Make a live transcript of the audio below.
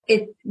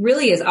it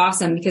really is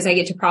awesome because I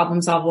get to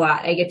problem solve a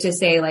lot. I get to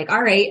say like,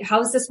 all right,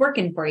 how's this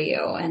working for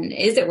you? And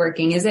is it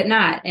working? Is it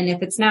not? And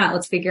if it's not,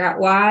 let's figure out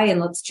why and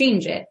let's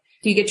change it.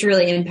 You get to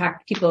really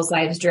impact people's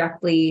lives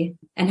directly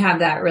and have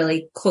that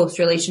really close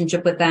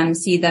relationship with them,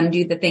 see them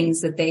do the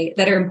things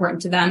that are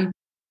important to them.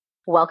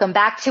 Welcome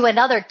back to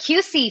another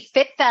QC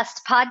Fit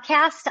Fest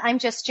podcast. I'm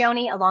just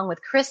Joni along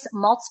with Chris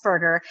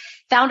Maltzberger,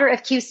 founder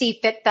of QC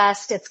Fit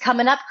Fest. It's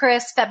coming up,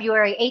 Chris,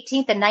 February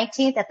 18th and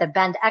 19th at the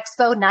Bend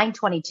Expo,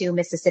 922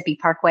 Mississippi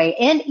Parkway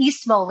in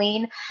East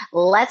Moline.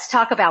 Let's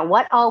talk about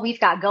what all we've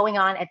got going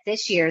on at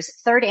this year's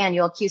third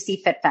annual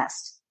QC Fit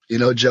Fest. You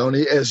know,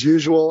 Joni, as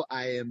usual,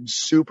 I am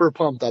super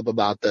pumped up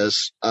about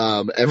this.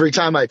 Every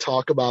time I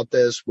talk about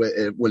this,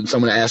 when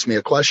someone asks me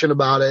a question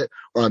about it,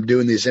 or I'm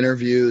doing these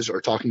interviews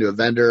or talking to a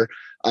vendor,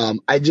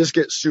 I just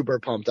get super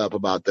pumped up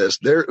about this.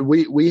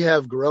 We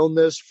have grown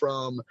this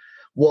from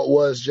what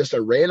was just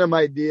a random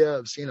idea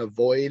of seeing a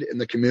void in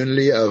the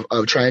community of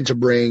trying to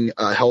bring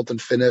health and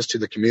fitness to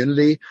the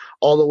community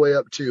all the way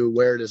up to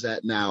where it is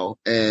at now.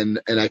 And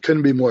I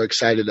couldn't be more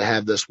excited to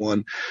have this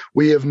one.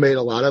 We have made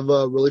a lot of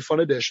really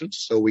fun additions.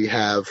 So we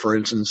have, for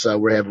instance,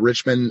 we have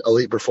Richmond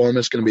Elite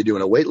Performance going to be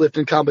doing a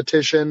weightlifting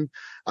competition.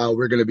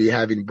 We're going to be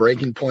having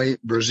Breaking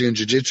Point Brazilian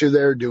Jiu-Jitsu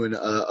there doing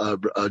a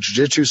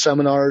Jiu-Jitsu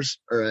seminars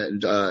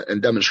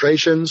and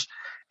demonstrations.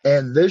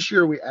 And this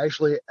year we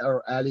actually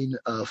are adding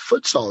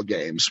futsal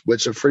games,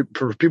 which for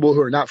people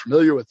who are not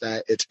familiar with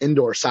that, it's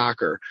indoor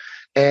soccer.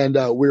 And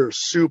we're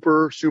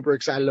super, super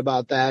excited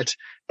about that.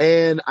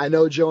 And I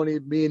know,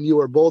 Joni, me and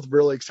you are both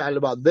really excited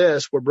about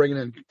this. We're bringing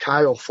in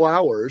Kyle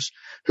Flowers,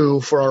 who,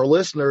 for our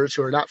listeners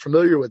who are not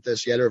familiar with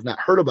this yet or have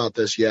not heard about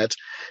this yet,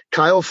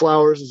 Kyle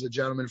Flowers is a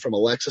gentleman from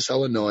Alexis,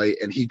 Illinois,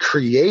 and he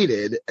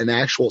created an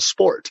actual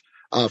sport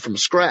from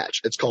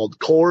scratch. It's called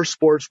Core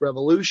Sports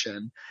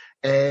Revolution.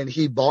 And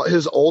he bought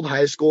his old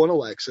high school in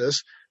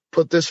Alexis,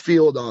 put this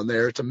field on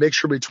there. It's a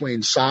mixture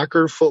between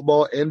soccer,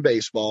 football, and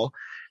baseball.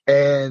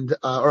 And,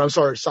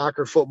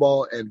 soccer,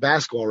 football, and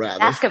basketball, rather.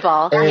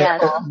 Basketball,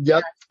 yes.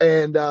 Yep.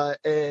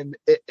 And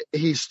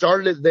he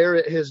started it there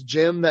at his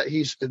gym that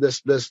he's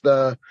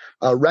the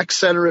rec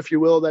center, if you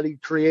will, that he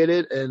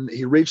created. And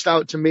he reached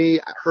out to me.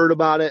 I heard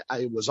about it.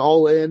 I was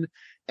all in.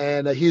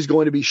 And he's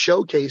going to be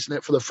showcasing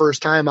it for the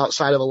first time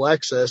outside of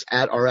Alexis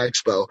at our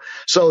expo.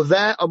 So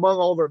that, among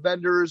all of our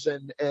vendors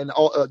and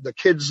all the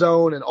kids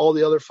zone and all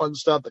the other fun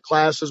stuff, the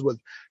classes with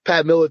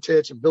Pat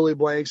Militich and Billy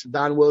Blanks and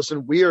Don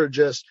Wilson, we are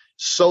just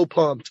so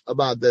pumped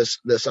about this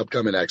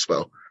upcoming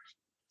expo.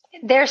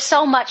 There's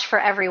so much for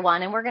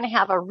everyone, and we're going to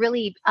have a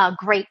really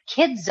great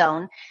kids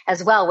zone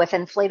as well with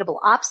inflatable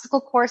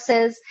obstacle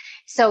courses.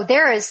 So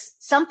there is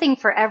something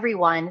for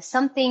everyone,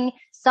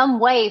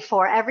 some way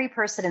for every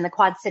person in the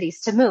Quad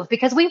Cities to move,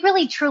 because we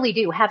really truly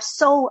do have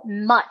so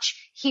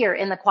much here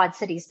in the Quad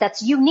Cities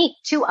that's unique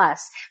to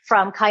us,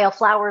 from Kyle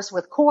Flowers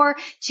with Core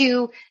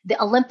to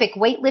the Olympic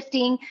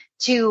weightlifting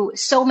to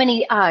so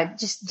many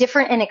just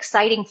different and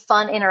exciting,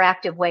 fun,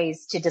 interactive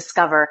ways to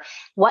discover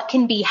what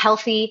can be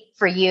healthy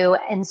for you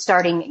in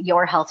starting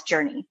your health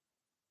journey.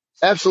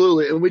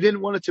 Absolutely. And we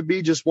didn't want it to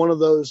be just one of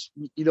those,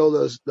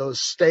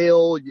 those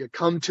stale, you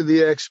come to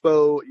the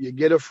expo, you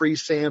get a free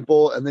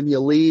sample, and then you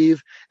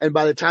leave. And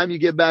by the time you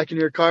get back in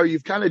your car,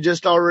 you've kind of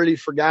just already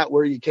forgot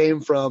where you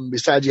came from,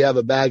 besides you have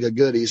a bag of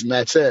goodies, and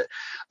that's it.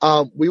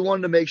 We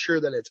wanted to make sure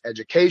that it's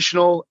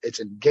educational,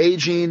 it's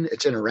engaging,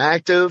 it's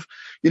interactive.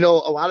 A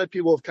lot of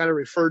people have kind of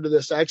referred to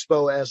this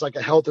expo as like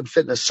a health and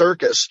fitness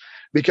circus,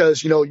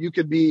 because, you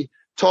could be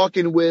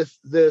talking with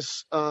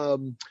this,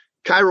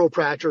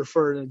 chiropractor,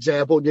 for an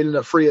example, getting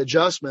a free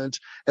adjustment,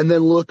 and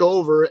then look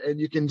over and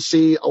you can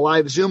see a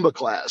live Zumba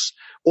class,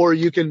 or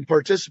you can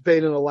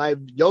participate in a live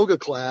yoga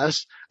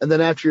class. And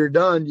then after you're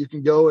done, you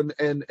can go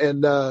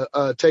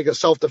and take a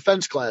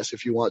self-defense class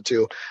if you want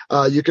to.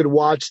 You could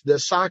watch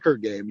this soccer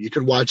game. You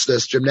could watch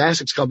this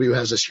gymnastics company who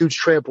has this huge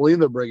trampoline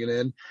they're bringing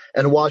in,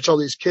 and watch all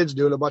these kids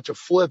doing a bunch of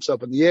flips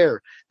up in the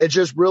air. It's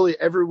just really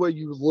everywhere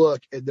you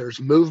look,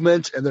 there's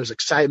movement and there's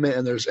excitement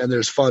and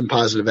there's fun,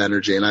 positive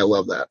energy. And I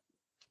love that.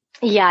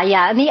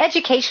 Yeah. And the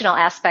educational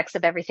aspects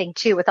of everything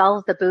too, with all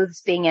of the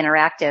booths being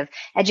interactive.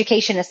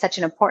 Education is such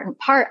an important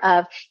part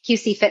of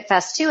QC Fit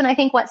Fest too. And I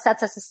think what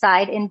sets us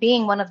aside in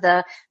being one of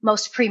the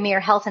most premier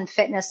health and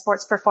fitness,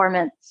 sports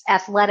performance,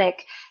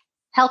 athletic,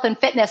 health and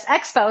fitness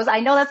expos.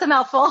 I know that's a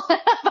mouthful,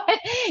 but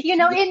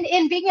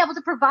in being able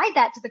to provide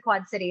that to the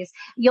Quad Cities,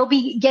 you'll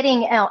be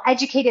getting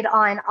educated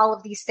on all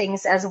of these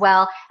things as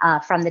well,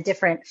 from the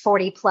different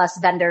 40 plus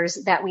vendors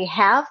that we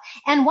have.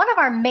 And one of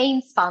our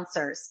main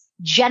sponsors,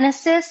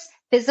 Genesis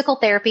Physical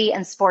Therapy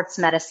and Sports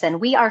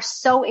Medicine. We are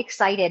so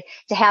excited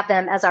to have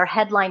them as our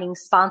headlining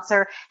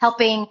sponsor,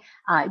 helping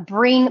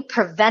bring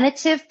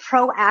preventative,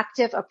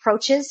 proactive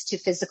approaches to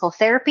physical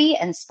therapy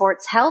and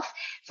sports health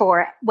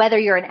for whether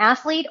you're an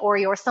athlete or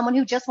you're someone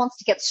who just wants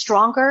to get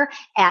stronger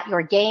at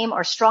your game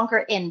or stronger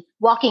in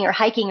walking or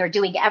hiking or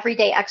doing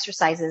everyday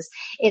exercises,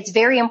 it's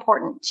very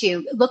important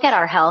to look at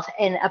our health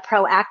in a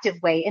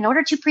proactive way in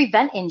order to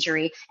prevent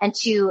injury and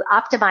to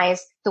optimize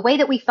the way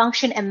that we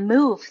function and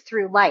move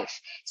through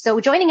life. So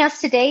joining us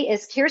today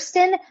is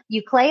Kirsten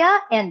Uclea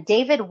and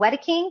David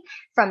Wedeking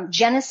from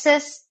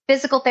Genesis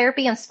Physical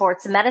Therapy and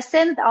Sports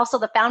Medicine, also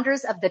the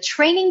founders of the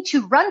Training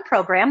to Run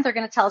program. They're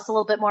going to tell us a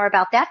little bit more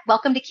about that.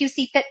 Welcome to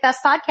QC Fit Fest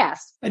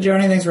podcast. Hi,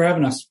 Joni. Thanks for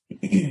having us.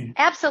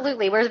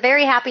 Absolutely. We're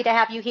very happy to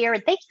have you here.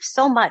 And thank you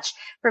so much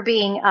for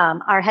being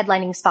our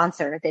headlining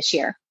sponsor this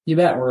year. You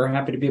bet. We're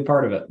happy to be a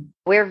part of it.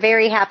 We're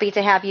very happy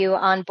to have you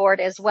on board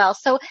as well.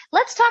 So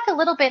let's talk a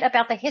little bit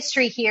about the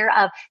history here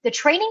of the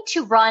Training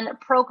to Run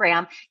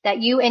program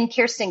that you and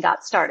Kirsten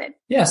got started.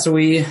 Yeah, so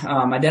we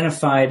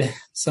identified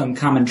some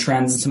common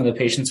trends in some of the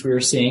patients we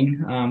were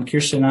seeing.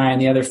 Kirsten and I and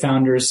the other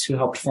founders who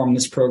helped form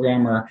this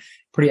program are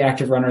pretty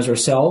active runners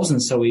ourselves.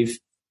 And so we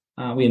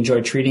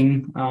enjoy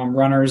treating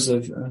runners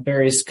of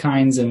various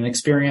kinds and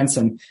experience.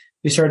 And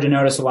we started to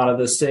notice a lot of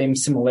the same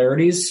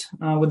similarities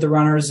with the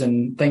runners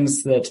and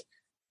things that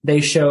they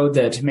showed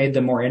that made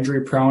them more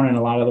injury prone and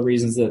a lot of the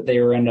reasons that they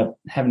were end up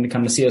having to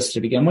come to see us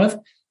to begin with.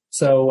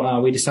 So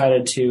we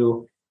decided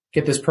to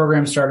get this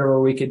program started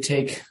where we could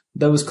take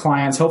those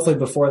clients, hopefully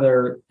before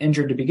they're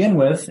injured to begin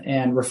with,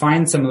 and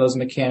refine some of those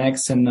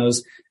mechanics and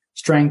those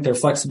strength or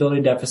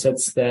flexibility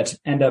deficits that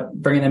end up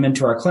bringing them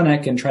into our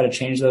clinic and try to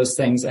change those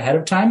things ahead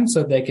of time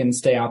so they can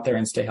stay out there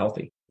and stay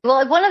healthy.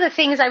 Well, one of the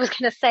things I was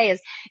going to say is,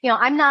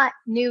 I'm not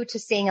new to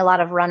seeing a lot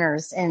of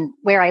runners in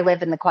where I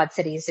live in the Quad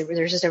Cities.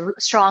 There's just a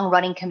strong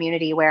running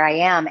community where I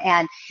am.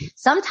 And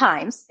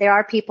sometimes there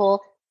are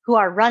people who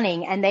are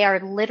running and they are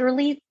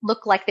literally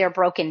look like they're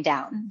broken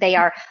down. They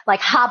are like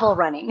hobble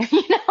running,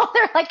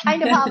 they're like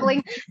kind of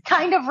hobbling,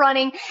 kind of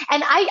running.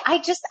 And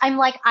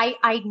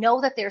I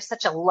know that there's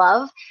such a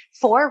love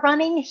for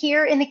running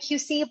here in the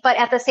QC, but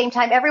at the same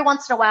time, every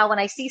once in a while when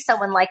I see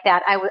someone like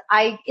that,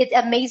 it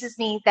amazes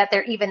me that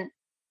they're even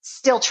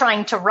still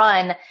trying to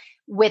run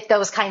with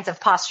those kinds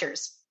of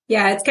postures.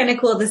 Yeah, it's kind of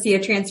cool to see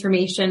a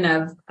transformation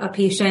of a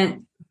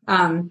patient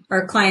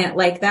or client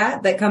like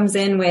that comes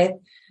in with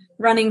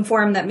running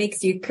form that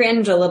makes you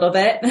cringe a little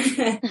bit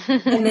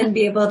and then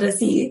be able to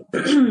see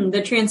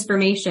the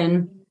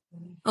transformation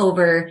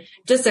over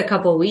just a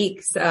couple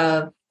weeks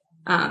of,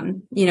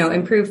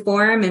 improved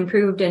form,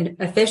 improved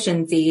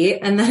efficiency.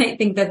 And then I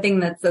think the thing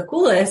that's the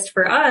coolest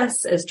for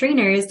us as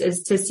trainers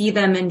is to see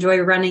them enjoy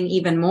running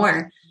even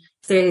more.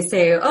 So they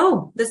say,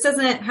 oh, this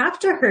doesn't have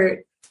to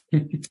hurt.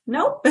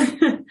 Nope.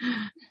 So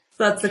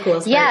that's the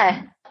coolest part.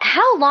 Yeah.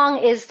 How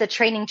long is the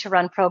Training to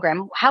Run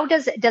program? How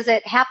does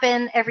it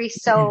happen every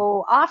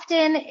so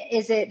often?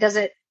 Does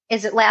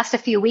it last a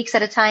few weeks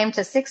at a time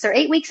to 6 or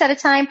 8 weeks at a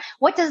time?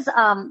 What does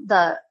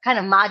the kind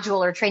of module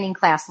or training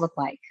class look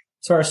like?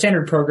 So our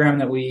standard program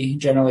that we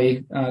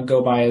generally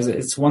go by is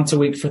it's once a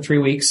week for 3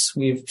 weeks.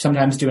 We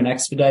sometimes do an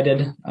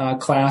expedited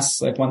class,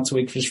 like once a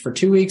week just for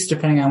 2 weeks,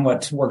 depending on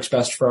what works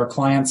best for our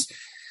clients.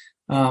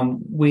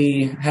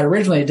 We had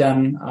originally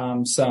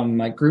done some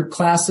like group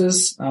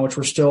classes, which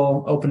we're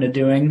still open to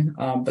doing.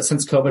 But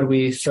since COVID,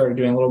 we started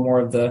doing a little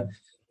more of the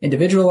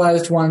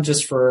individualized one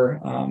just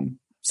for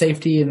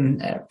safety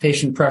and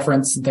patient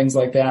preference and things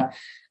like that.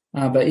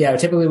 But yeah,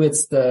 typically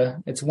it's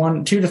 2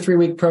 to 3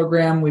 week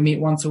program. We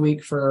meet once a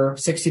week for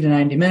 60 to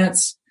 90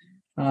 minutes.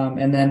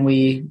 And then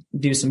we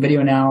do some video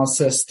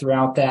analysis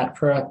throughout that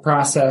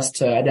process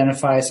to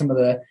identify some of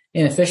the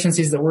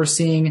inefficiencies that we're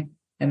seeing.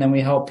 And then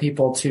we help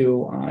people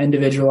to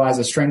individualize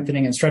a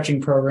strengthening and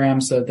stretching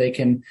program so that they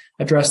can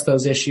address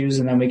those issues.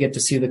 And then we get to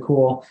see the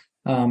cool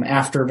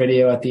after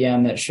video at the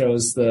end that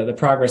shows the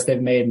progress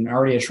they've made in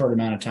already a short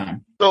amount of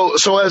time.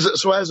 So as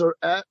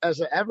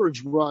an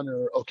average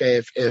runner,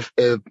 okay, if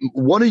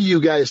one of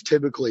you guys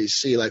typically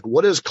see, like,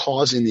 what is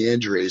causing the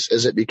injuries?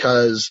 Is it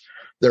because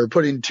they're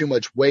putting too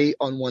much weight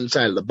on one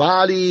side of the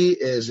body?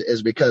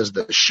 Is because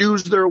the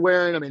shoes they're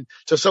wearing? I mean,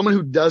 so someone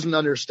who doesn't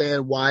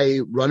understand why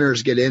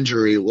runners get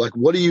injury, like,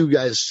 what do you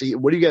guys see?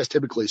 What do you guys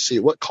typically see?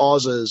 What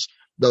causes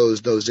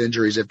those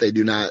injuries if they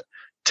do not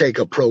take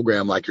a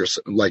program like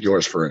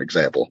yours, for an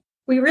example?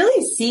 We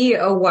really see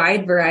a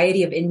wide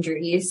variety of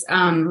injuries.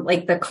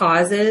 Like the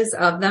causes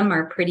of them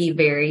are pretty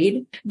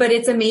varied, but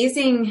it's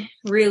amazing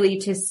really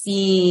to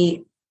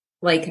see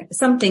like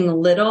something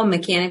little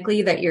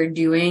mechanically that you're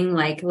doing.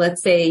 Like,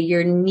 let's say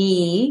your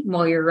knee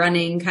while you're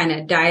running kind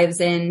of dives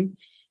in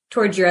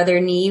towards your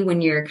other knee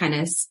when you're kind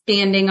of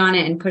standing on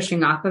it and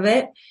pushing off of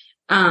it.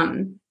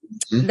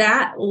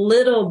 That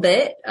little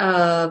bit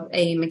of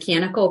a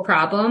mechanical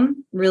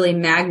problem really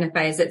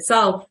magnifies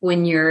itself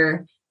when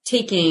you're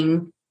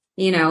taking,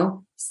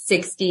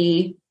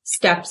 60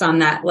 steps on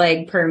that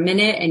leg per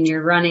minute and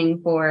you're running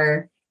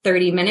for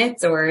 30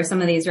 minutes, or some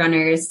of these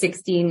runners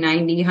 60,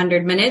 90,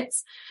 100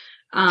 minutes.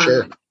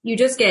 Sure. You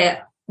just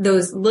get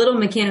those little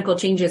mechanical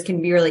changes can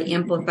be really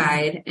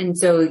amplified. And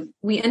so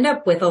we end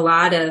up with a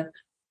lot of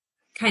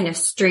kind of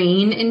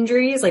strain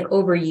injuries, like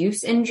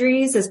overuse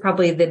injuries is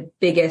probably the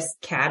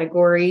biggest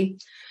category,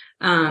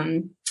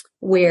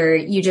 where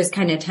you just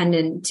kind of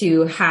tend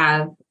to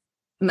have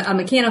a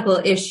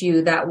mechanical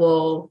issue that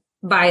will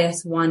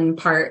bias one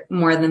part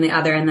more than the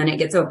other, and then it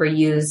gets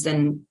overused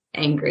and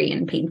angry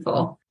and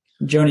painful.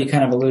 Joni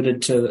kind of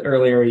alluded to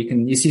earlier,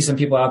 you see some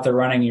people out there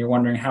running and you're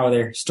wondering how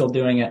they're still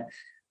doing it.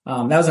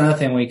 That was another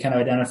thing we kind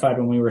of identified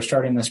when we were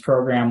starting this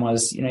program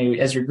was,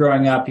 as you're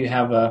growing up, you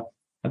have a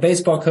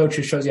baseball coach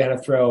who shows you how to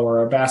throw,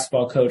 or a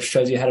basketball coach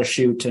shows you how to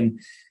shoot. And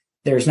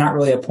there's not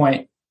really a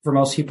point for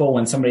most people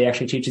when somebody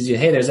actually teaches you,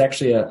 hey, there's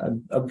actually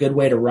a good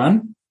way to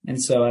run.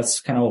 And so that's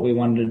kind of what we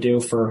wanted to do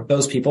for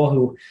those people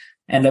who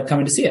end up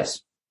coming to see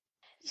us.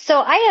 So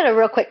I had a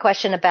real quick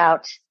question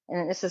about,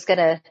 and this is going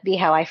to be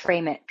how I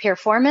frame it,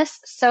 piriformis,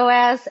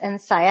 psoas,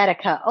 and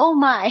sciatica. Oh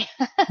my.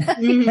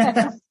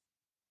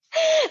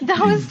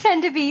 Those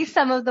tend to be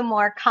some of the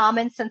more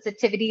common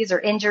sensitivities or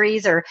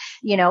injuries or,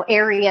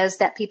 areas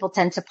that people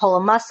tend to pull a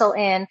muscle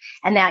in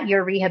and that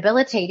you're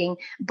rehabilitating.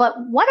 But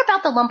what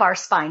about the lumbar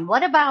spine?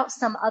 What about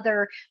some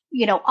other,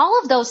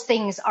 all of those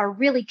things are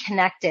really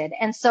connected.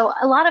 And so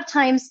a lot of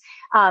times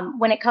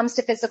when it comes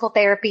to physical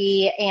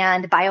therapy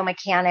and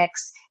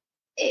biomechanics,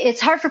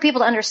 it's hard for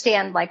people to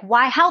understand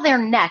how their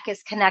neck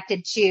is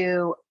connected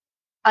to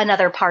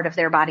another part of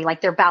their body, like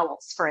their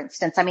bowels, for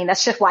instance. I mean,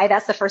 that's just why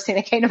that's the first thing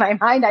that came to my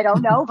mind. I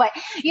don't know, but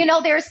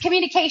there's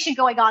communication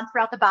going on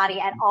throughout the body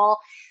at all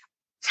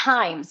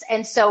times.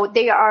 And so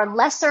there are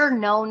lesser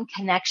known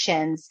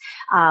connections,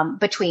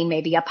 between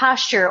maybe a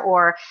posture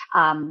or,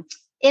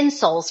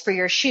 insoles for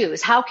your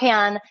shoes. How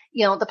can,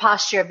 the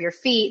posture of your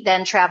feet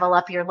then travel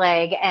up your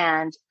leg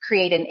and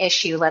create an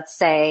issue, let's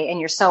say, in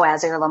your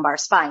psoas or your lumbar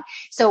spine?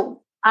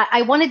 So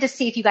I wanted to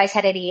see if you guys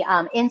had any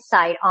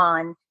insight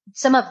on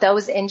some of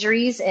those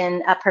injuries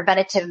and a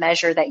preventative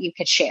measure that you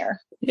could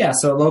share. Yeah.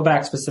 So low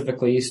back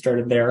specifically, you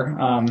started there.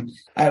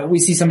 We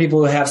see some people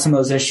who have some of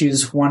those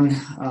issues. One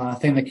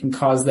thing that can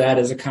cause that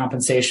is a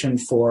compensation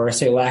for,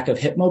 say, lack of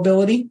hip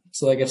mobility.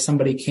 So if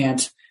somebody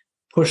can't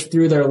push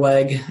through their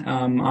leg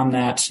on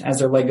that as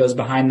their leg goes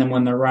behind them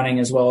when they're running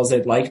as well as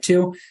they'd like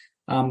to,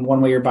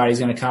 one way your body's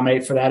going to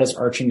accommodate for that is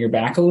arching your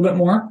back a little bit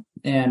more.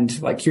 And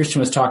like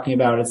Kirsten was talking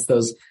about, it's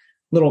those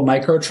little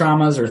micro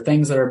traumas or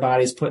things that our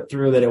bodies put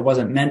through that it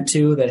wasn't meant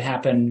to, that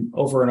happen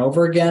over and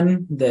over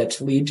again,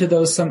 that lead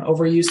to some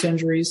overuse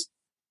injuries.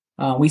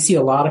 We see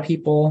a lot of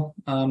people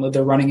with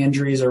their running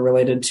injuries are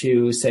related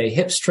to, say,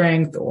 hip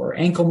strength or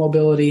ankle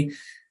mobility.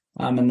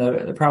 And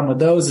the problem with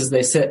those is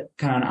they sit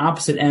kind of on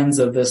opposite ends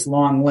of this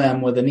long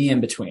limb with a knee in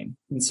between.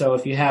 And so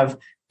if you have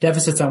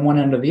deficits on one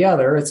end or the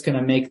other, it's going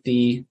to make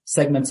the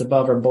segments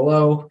above or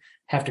below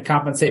have to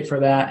compensate for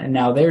that. And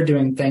now they're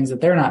doing things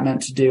that they're not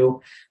meant to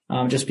do,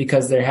 just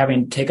because they're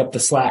having to take up the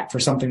slack for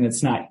something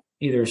that's not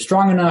either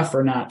strong enough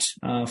or not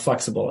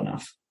flexible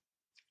enough.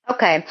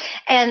 Okay.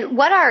 And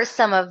what are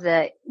some of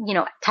the,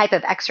 type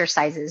of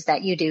exercises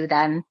that you do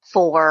then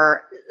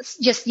for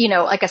just,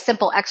 like a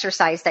simple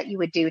exercise that you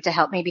would do to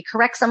help maybe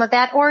correct some of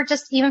that, or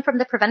just even from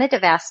the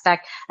preventative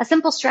aspect, a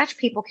simple stretch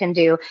people can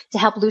do to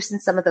help loosen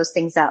some of those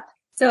things up?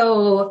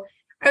 So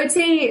I would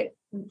say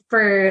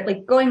for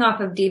going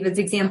off of David's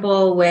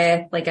example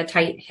with a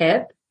tight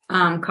hip,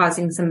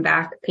 causing some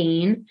back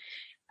pain.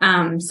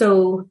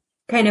 So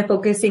kind of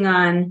focusing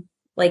on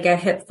a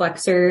hip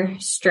flexor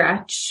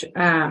stretch,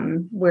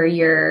 where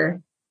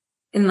you're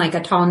in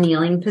a tall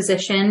kneeling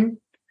position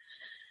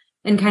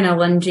and kind of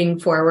lunging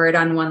forward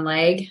on one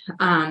leg.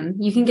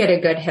 You can get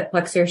a good hip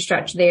flexor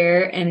stretch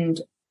there.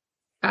 And,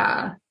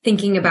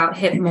 thinking about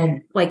hip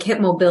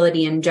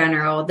mobility in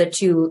general, the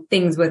two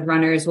things with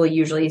runners we'll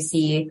usually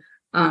see,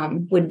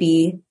 would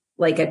be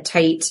a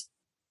tight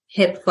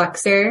hip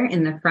flexor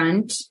in the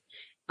front,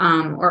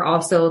 or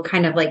also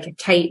kind of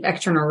tight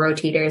external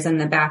rotators in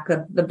the back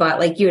of the butt,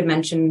 like you had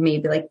mentioned,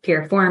 maybe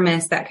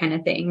piriformis, that kind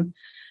of thing.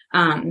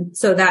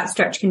 So that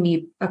stretch can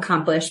be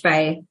accomplished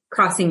by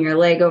crossing your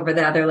leg over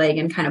the other leg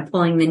and kind of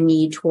pulling the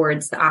knee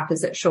towards the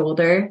opposite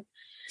shoulder.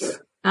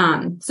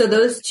 So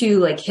those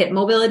two hip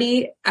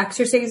mobility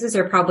exercises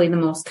are probably the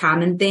most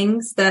common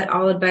things that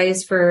I'll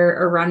advise for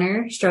a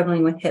runner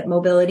struggling with hip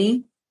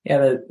mobility.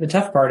 Yeah. The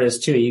tough part is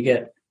too, you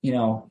get,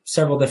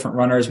 several different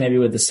runners maybe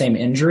with the same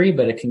injury,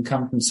 but it can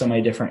come from so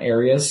many different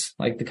areas.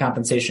 The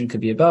compensation could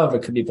be above,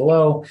 it could be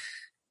below.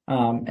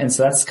 And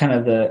so that's kind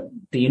of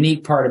the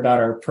unique part about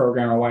our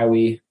program, or why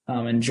we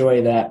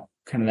enjoy that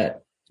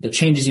the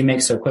changes you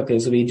make so quickly,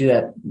 is we do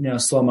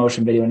that, slow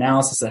motion video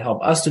analysis that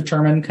help us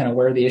determine kind of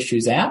where the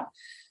issue's at.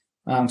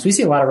 So we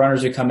see a lot of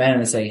runners who come in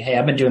and they say, hey,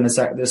 I've been doing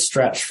this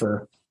stretch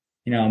for,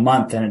 a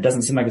month and it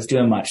doesn't seem like it's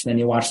doing much. And then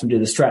you watch them do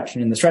the stretch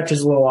and the stretch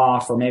is a little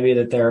off, or maybe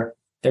that they're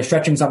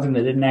stretching something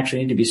that didn't actually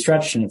need to be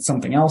stretched and it's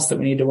something else that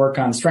we need to work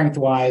on strength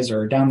wise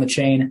or down the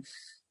chain.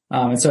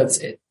 And so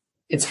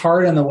it's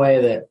hard in the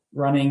way that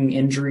running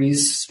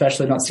injuries,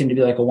 especially, don't seem to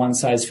be a one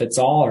size fits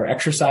all, or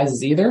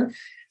exercises either.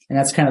 And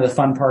that's kind of the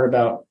fun part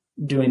about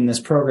doing this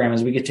program,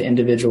 is we get to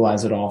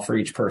individualize it all for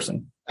each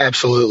person.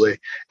 Absolutely.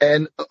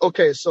 And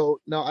okay,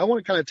 so now I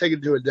want to kind of take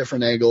it to a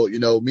different angle.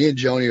 Me and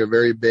Joni are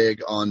very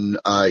big on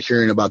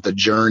hearing about the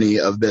journey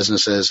of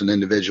businesses and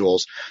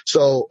individuals.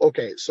 So,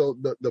 okay, so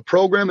the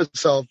program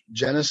itself,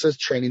 Genesis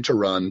Training to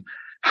Run,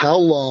 How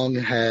long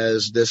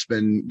has this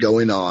been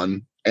going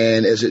on?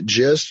 And is it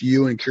just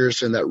you and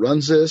Kirsten that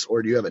runs this,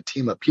 or do you have a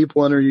team of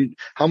people under you?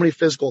 How many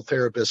physical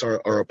therapists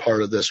are a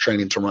part of this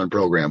Training to Run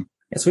program?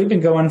 So we've been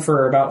going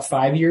for about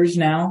 5 years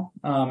now,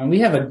 and we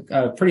have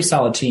a pretty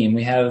solid team.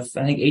 We have,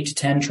 I think, 8 to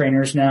 10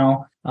 trainers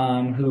now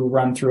who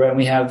run through it,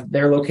 and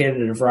they're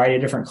located at a variety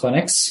of different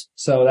clinics,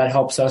 so that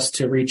helps us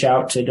to reach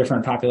out to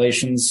different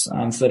populations,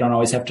 so they don't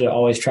always have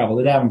to travel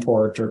to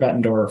Davenport or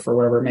Bettendorf or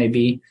wherever it may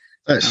be.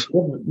 Nice.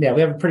 We have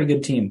a pretty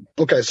good team.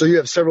 Okay, so you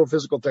have several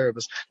physical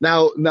therapists.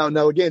 Now,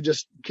 again,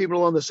 just keeping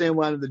along the same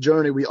line of the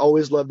journey, we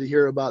always love to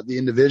hear about the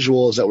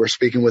individuals that we're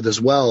speaking with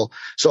as well.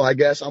 So I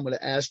guess I'm going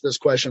to ask this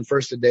question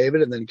first to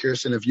David, and then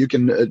Kirsten, if you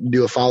can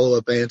do a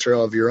follow-up answer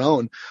of your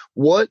own.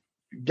 What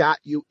got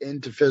you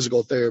into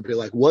physical therapy?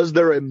 Like, was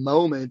there a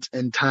moment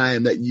in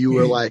time that you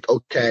were like,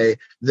 okay,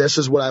 this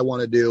is what I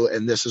want to do,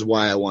 and this is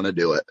why I want to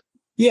do it?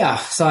 Yeah.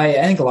 So I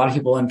think a lot of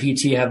people in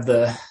PT have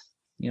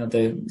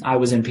I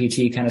was in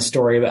PT kind of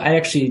story, but I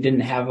actually didn't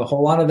have a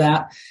whole lot of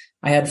that.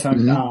 I had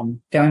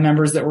some family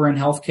members that were in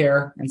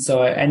healthcare. And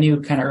so I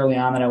knew kind of early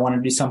on that I wanted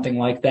to do something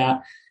like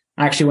that.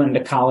 I actually went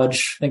into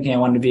college thinking I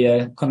wanted to be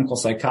a clinical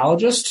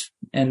psychologist,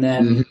 and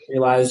then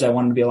realized I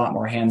wanted to be a lot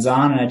more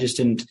hands-on. And I just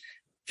didn't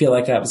feel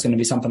like that was going to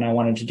be something I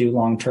wanted to do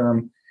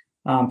long-term.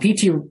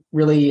 PT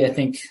really, I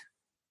think,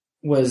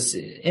 was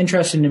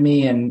interesting to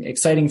me and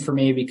exciting for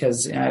me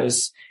because I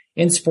was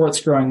in sports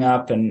growing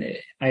up, and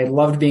I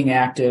loved being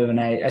active, and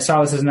I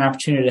saw this as an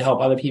opportunity to help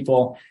other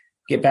people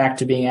get back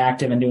to being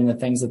active and doing the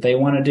things that they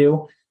want to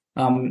do.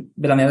 But on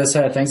the other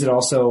side of things, it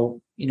also,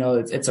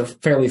 it's a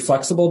fairly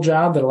flexible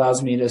job that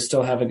allows me to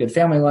still have a good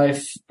family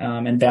life,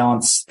 and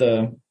balance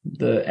the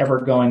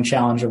ever-going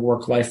challenge of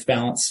work-life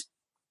balance.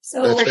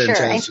 So that's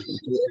fantastic.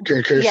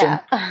 Sure.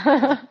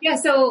 Yeah.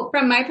 So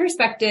from my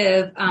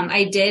perspective,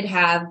 I did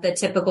have the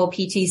typical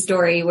PT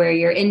story where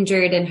you're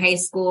injured in high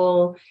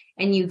school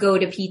and you go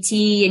to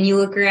PT and you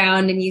look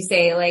around and you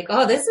say like,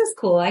 oh, this is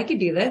cool. I could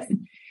do this.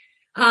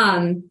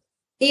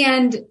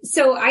 And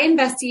so I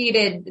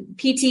investigated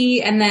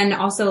PT and then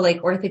also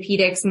like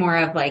orthopedics, more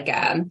of like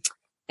a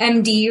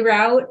MD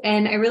route.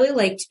 And I really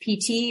liked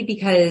PT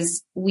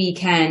because we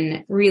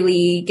can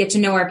really get to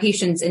know our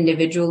patients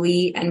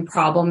individually and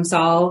problem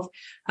solve.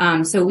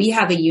 So we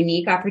have a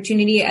unique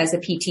opportunity as a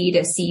PT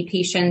to see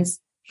patients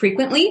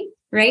frequently,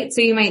 right?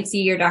 So you might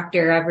see your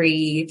doctor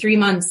every 3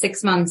 months,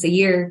 6 months, a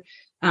year.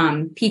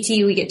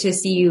 PT, we get to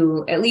see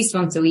you at least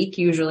once a week,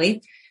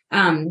 usually.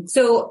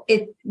 So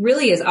it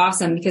really is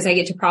awesome because I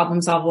get to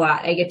problem solve a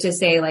lot. I get to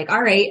say like,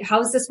 all right,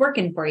 how's this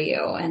working for you?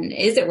 And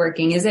is it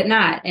working? Is it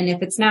not? And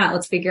if it's not,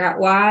 let's figure out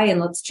why and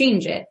let's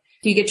change it.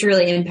 So you get to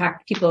really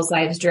impact people's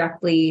lives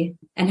directly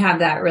and have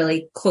that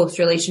really close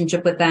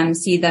relationship with them,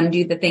 see them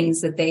do the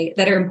things that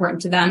are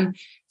important to them.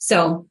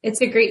 So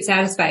it's a great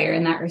satisfier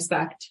in that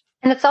respect.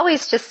 And it's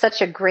always just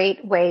such a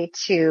great way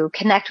to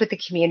connect with the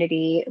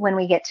community when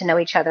we get to know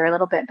each other a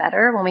little bit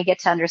better, when we get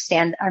to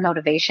understand our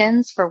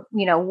motivations for,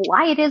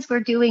 why it is we're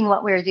doing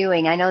what we're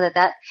doing. I know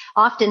that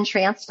often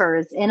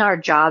transfers in our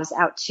jobs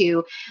out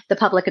to the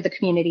public of the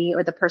community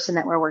or the person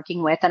that we're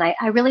working with. And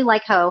I really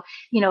like how,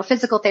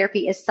 physical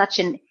therapy is such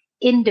an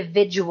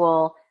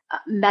individual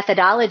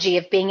methodology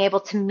of being able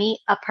to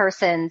meet a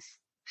person's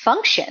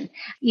function,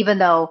 even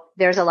though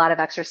there's a lot of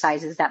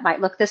exercises that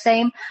might look the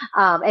same,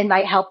 and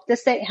might help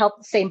the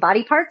same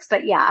body parts.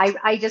 But yeah,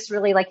 I just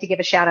really like to give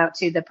a shout out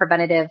to the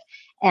preventative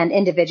and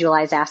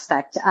individualized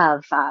aspect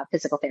of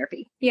physical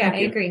therapy. Yeah, I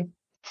agree.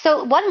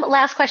 So one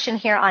last question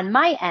here on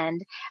my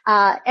end.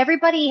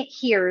 Everybody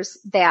hears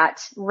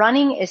that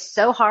running is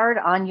so hard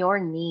on your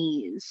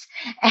knees.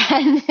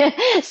 And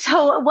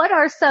so what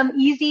are some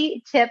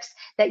easy tips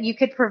that you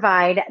could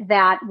provide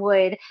that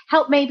would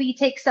help maybe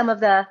take some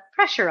of the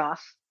pressure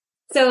off?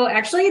 So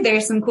actually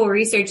there's some cool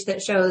research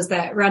that shows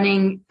that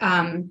running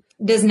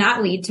does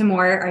not lead to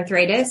more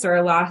arthritis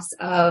or loss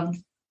of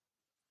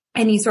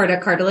any sort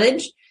of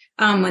cartilage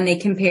when they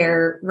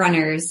compare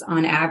runners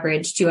on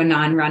average to a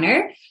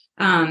non-runner.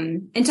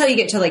 Until you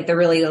get to like the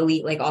really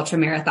elite, like ultra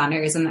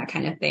marathoners and that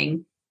kind of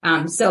thing.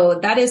 So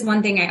that is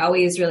one thing I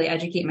always really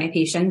educate my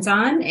patients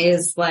on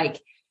is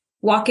like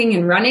walking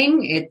and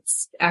running.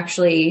 It's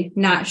actually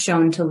not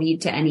shown to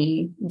lead to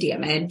any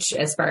damage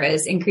as far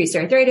as increased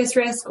arthritis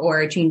risk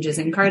or changes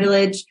in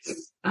cartilage.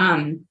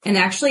 And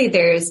actually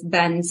there's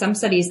been some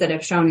studies that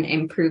have shown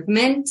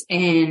improvement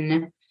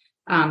in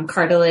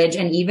cartilage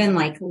and even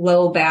like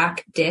low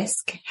back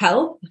disc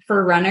health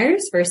for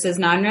runners versus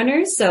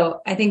non-runners.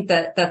 So I think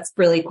that that's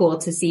really cool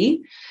to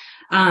see.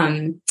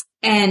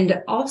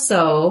 And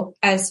also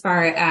as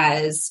far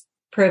as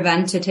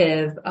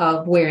preventative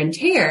of wear and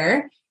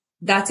tear,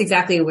 that's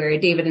exactly where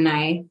David and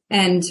I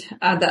and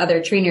the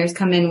other trainers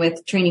come in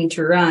with Training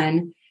to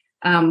Run.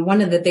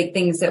 One of the big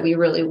things that we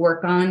really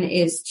work on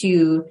is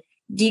to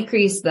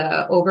decrease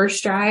the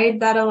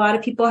overstride that a lot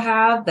of people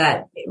have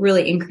that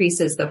really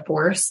increases the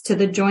force to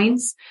the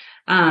joints.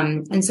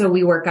 And so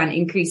we work on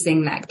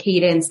increasing that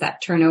cadence,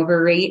 that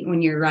turnover rate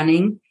when you're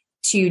running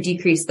to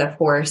decrease the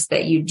force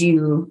that you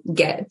do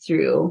get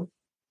through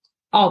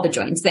all the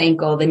joints, the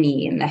ankle, the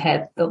knee, and the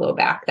hip, the low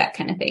back, that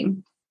kind of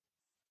thing.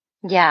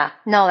 Yeah,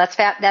 no,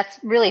 that's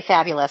really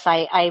fabulous.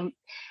 I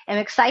am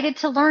excited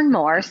to learn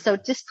more. So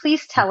just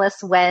please tell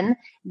us when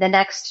the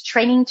next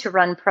Training to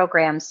Run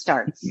program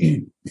starts.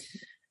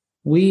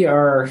 We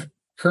are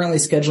currently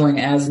scheduling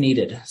as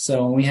needed.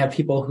 So when we have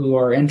people who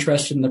are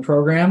interested in the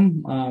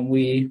program,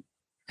 we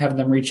have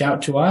them reach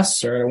out to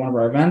us or at one of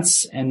our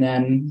events. And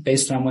then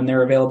based on when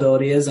their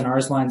availability is and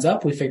ours lines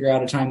up, we figure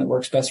out a time that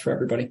works best for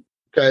everybody.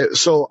 Okay,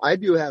 so I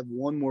do have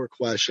one more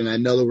question. I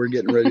know that we're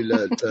getting ready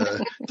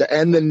to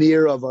end the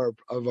near of our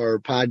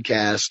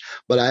podcast,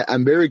 but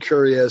I'm very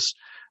curious.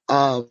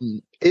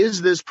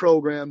 Is this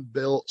program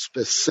built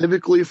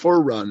specifically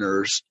for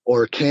runners,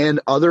 or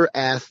can other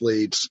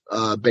athletes,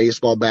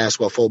 baseball,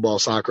 basketball, football,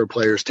 soccer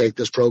players take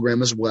this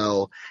program as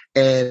well?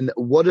 And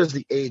what is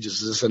the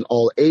ages? Is this an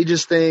all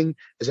ages thing?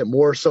 Is it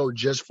more so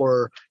just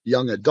for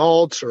young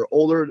adults or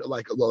older?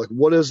 Like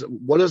what is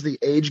the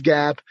age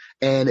gap?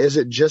 And is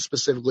it just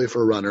specifically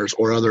for runners,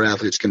 or other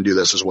athletes can do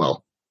this as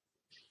well?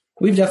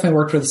 We've definitely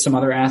worked with some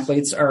other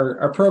athletes.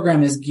 Our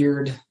program is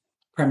geared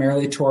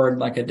primarily toward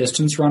like a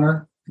distance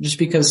runner, just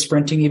because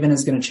sprinting even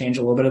is going to change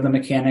a little bit of the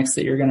mechanics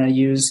that you're going to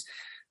use.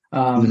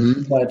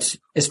 But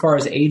as far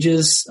as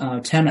ages,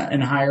 10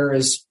 and higher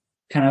is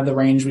kind of the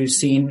range we've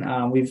seen.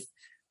 We've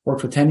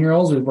worked with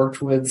 10-year-olds. We've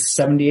worked with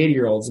 70,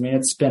 80-year-olds. I mean,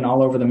 it's been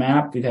all over the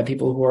map. We've had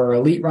people who are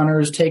elite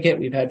runners take it.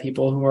 We've had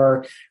people who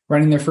are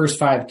running their first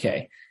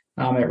 5K.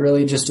 It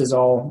really just is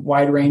all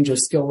wide range of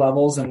skill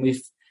levels. And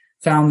we've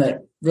found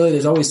that really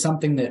there's always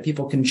something that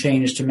people can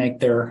change to make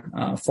their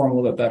form a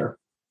little bit better.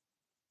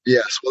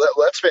 Yes, well,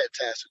 that's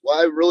fantastic. Well,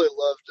 I really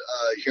loved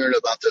hearing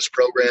about this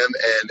program,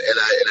 and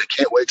I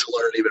can't wait to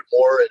learn even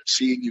more and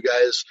seeing you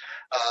guys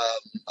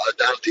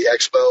down at the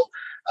expo.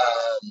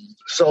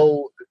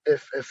 So,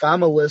 if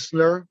I'm a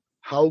listener,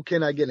 how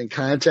can I get in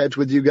contact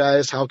with you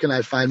guys? How can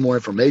I find more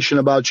information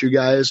about you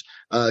guys?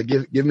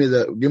 Give me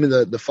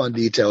the fun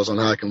details on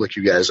how I can look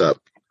you guys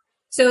up.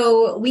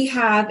 So we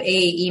have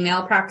a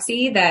email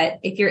proxy that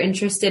if you're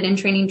interested in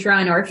Training to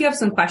Run, or if you have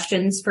some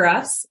questions for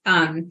us,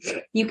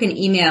 you can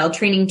email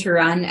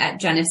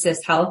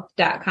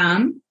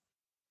trainingtorun@genesishealth.com.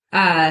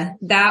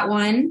 That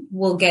one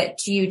will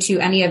get you to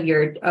any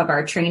of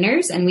our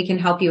trainers, and we can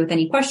help you with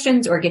any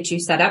questions or get you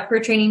set up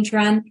for Training to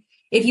Run.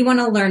 If you want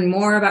to learn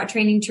more about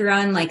Training to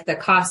Run, like the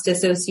cost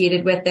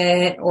associated with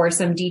it or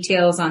some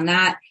details on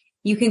that,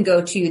 you can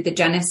go to the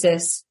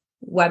Genesis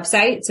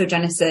website. So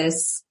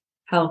Genesis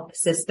Health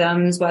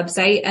Systems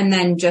website, and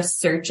then just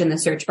search in the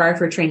search bar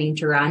for Training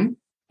to Run,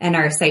 and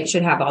our site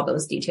should have all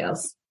those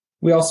details.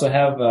 We also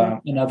have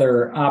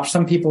another option.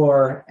 Some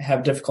people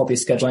have difficulty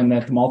scheduling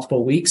that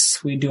multiple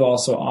weeks. We do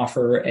also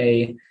offer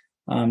a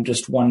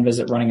just one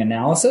visit running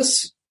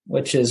analysis,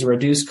 which is a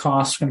reduced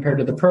cost compared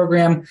to the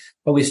program,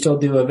 but we still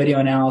do a video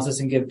analysis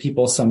and give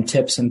people some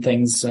tips and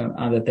things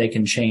that they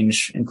can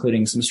change,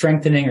 including some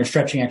strengthening or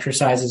stretching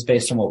exercises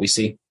based on what we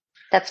see.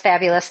 That's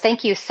fabulous.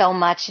 Thank you so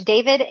much,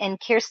 David and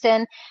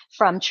Kirsten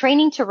from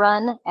Training to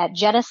Run at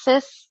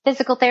Genesis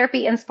Physical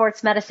Therapy and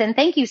Sports Medicine.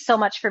 Thank you so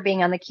much for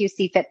being on the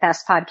QC Fit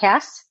Fest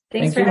podcast.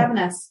 Thanks for having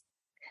us.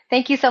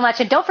 Thank you so much.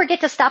 And don't forget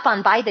to stop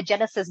on by the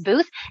Genesis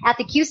booth at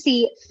the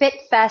QC Fit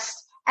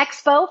Fest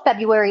Expo,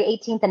 February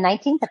 18th and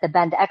 19th at the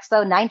Bend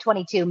Expo,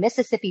 922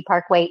 Mississippi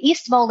Parkway,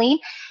 East Moline.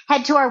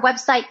 Head to our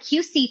website,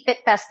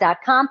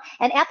 QCFitFest.com.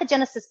 And at the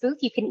Genesis booth,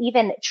 you can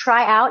even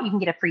you can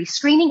get a free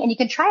screening, and you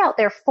can try out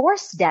their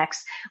Force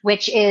Dex,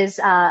 which is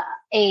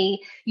a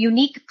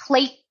unique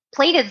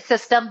plated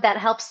system that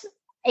helps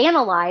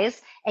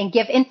analyze and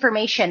give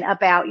information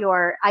about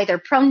your either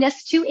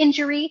proneness to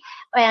injury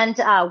and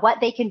what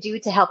they can do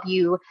to help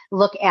you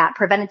look at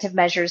preventative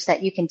measures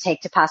that you can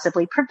take to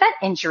possibly prevent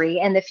injury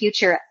in the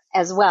future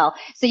as well.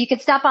 So you can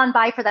stop on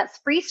by for that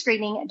free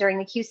screening during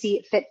the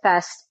QC Fit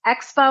Fest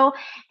Expo.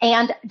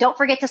 And don't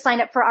forget to sign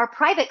up for our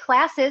private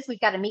classes. We've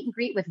got a meet and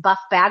greet with Buff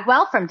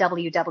Bagwell from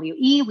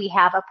WWE. We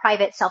have a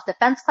private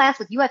self-defense class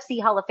with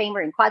UFC Hall of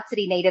Famer and Quad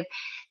City native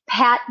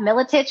Pat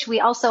Miletich. We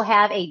also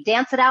have a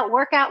Dance It Out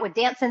workout with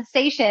dance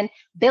sensation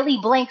Billy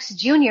Blanks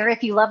Jr.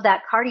 if you love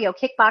that cardio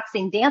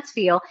kickboxing dance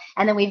feel.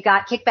 And then we've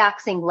got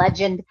kickboxing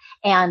legend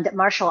and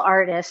martial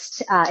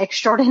artist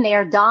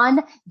extraordinaire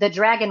Don the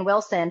Dragon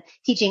Wilson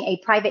teaching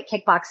a private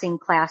kickboxing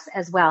class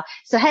as well.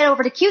 So head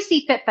over to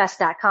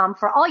QCFitFest.com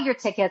for all your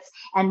tickets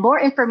and more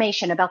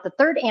information about the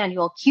third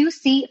annual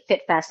QC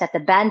Fit Fest at the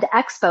Bend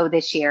Expo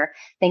this year.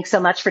 Thanks so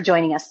much for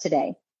joining us today.